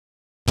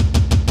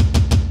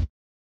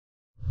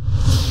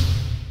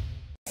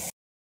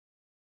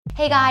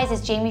Hey guys,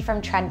 it's Jamie from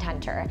Trend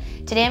Hunter.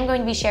 Today I'm going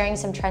to be sharing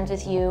some trends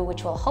with you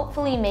which will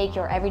hopefully make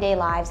your everyday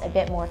lives a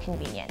bit more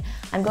convenient.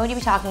 I'm going to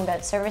be talking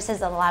about services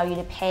that allow you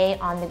to pay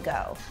on the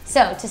go.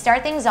 So to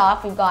start things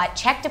off, we've got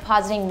check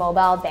depositing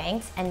mobile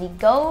banks, and the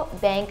Go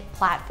Bank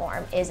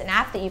platform is an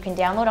app that you can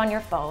download on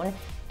your phone,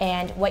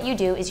 and what you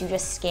do is you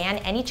just scan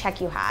any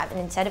check you have, and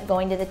instead of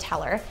going to the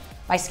teller,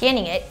 by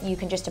scanning it, you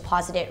can just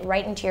deposit it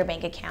right into your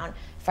bank account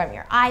from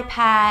your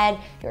iPad,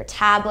 your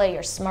tablet,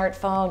 your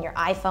smartphone, your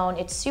iPhone.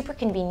 It's super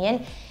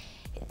convenient.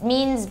 It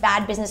means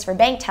bad business for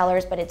bank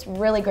tellers, but it's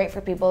really great for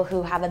people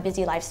who have a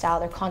busy lifestyle.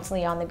 They're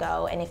constantly on the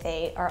go, and if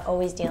they are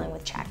always dealing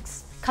with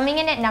checks. Coming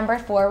in at number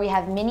 4, we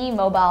have mini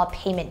mobile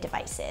payment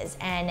devices,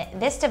 and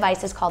this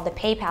device is called the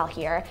PayPal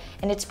here,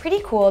 and it's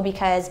pretty cool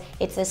because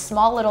it's a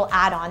small little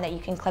add-on that you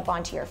can clip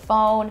onto your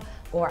phone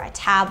or a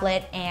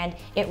tablet, and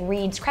it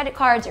reads credit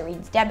cards, it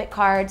reads debit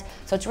cards,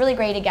 so it's really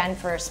great again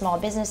for small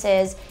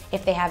businesses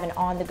if they have an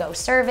on-the-go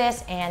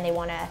service and they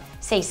want to,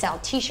 say, sell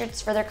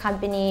t-shirts for their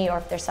company, or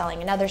if they're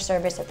selling another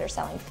service, if they're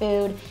selling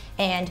food.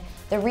 And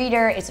the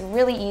reader is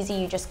really easy.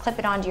 You just clip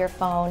it onto your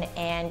phone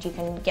and you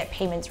can get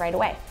payments right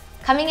away.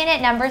 Coming in at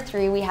number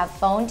 3, we have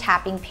phone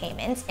tapping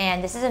payments,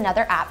 and this is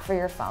another app for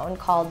your phone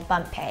called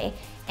Bump Pay.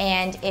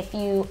 And if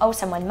you owe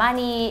someone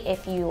money,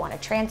 if you want to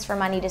transfer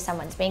money to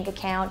someone's bank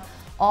account,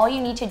 all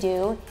you need to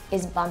do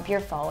is bump your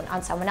phone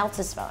on someone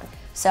else's phone.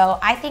 So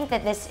I think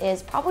that this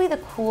is probably the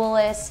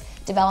coolest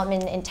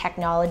development in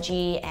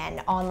technology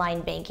and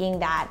online banking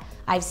that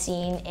I've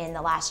seen in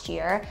the last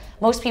year.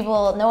 Most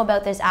people know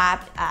about this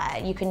app.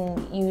 You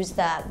can use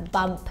the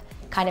bump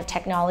kind of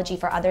technology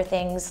for other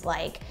things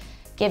like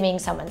giving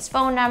someone's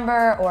phone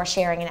number or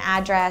sharing an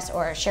address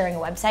or sharing a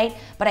website.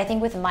 But I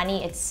think with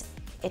money, it's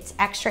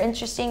extra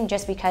interesting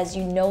just because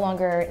you no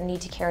longer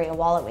need to carry a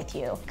wallet with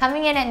you.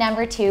 Coming in at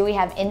number 2, we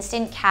have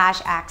instant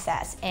cash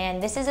access,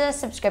 and this is a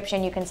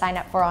subscription you can sign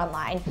up for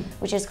online,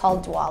 which is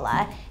called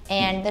Dwolla,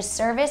 and the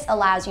service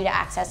allows you to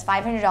access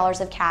 $500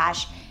 of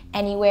cash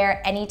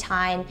anywhere,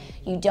 anytime.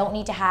 You don't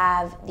need to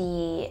have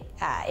the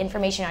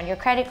information on your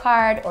credit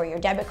card or your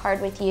debit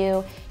card with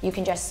you. You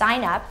can just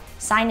sign up,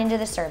 sign into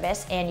the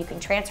service, and you can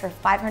transfer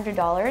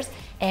 $500.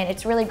 And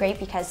it's really great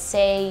because,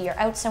 say you're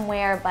out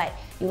somewhere but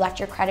you left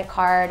your credit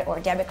card or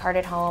debit card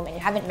at home and you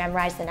haven't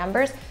memorized the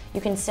numbers,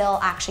 you can still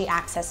actually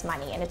access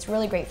money. And it's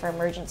really great for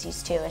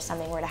emergencies too, if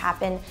something were to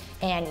happen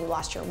and you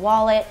lost your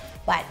wallet,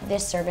 but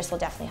this service will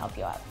definitely help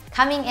you out.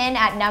 Coming in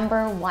at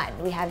number 1,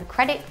 we have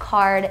credit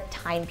card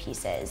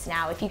timepieces.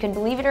 Now, if you can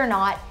believe it or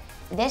not,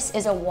 this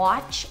is a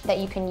watch that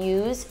you can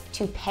use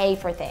to pay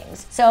for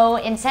things. So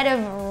instead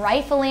of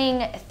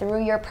rifling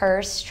through your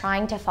purse,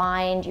 trying to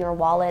find your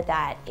wallet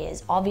that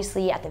is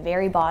obviously at the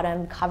very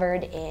bottom,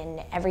 covered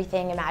in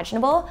everything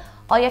imaginable,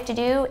 all you have to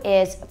do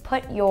is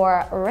put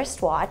your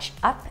wristwatch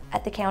up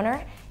at the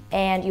counter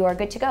and you are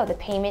good to go. The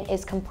payment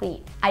is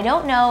complete. I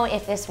don't know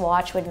if this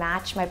watch would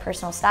match my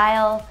personal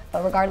style,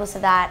 but regardless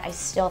of that, I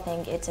still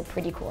think it's a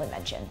pretty cool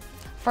invention.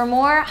 For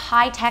more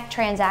high-tech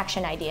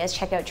transaction ideas,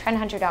 check out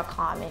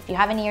trendhunter.com. And if you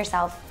have any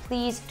yourself,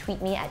 please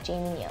tweet me at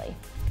Jamie Neely.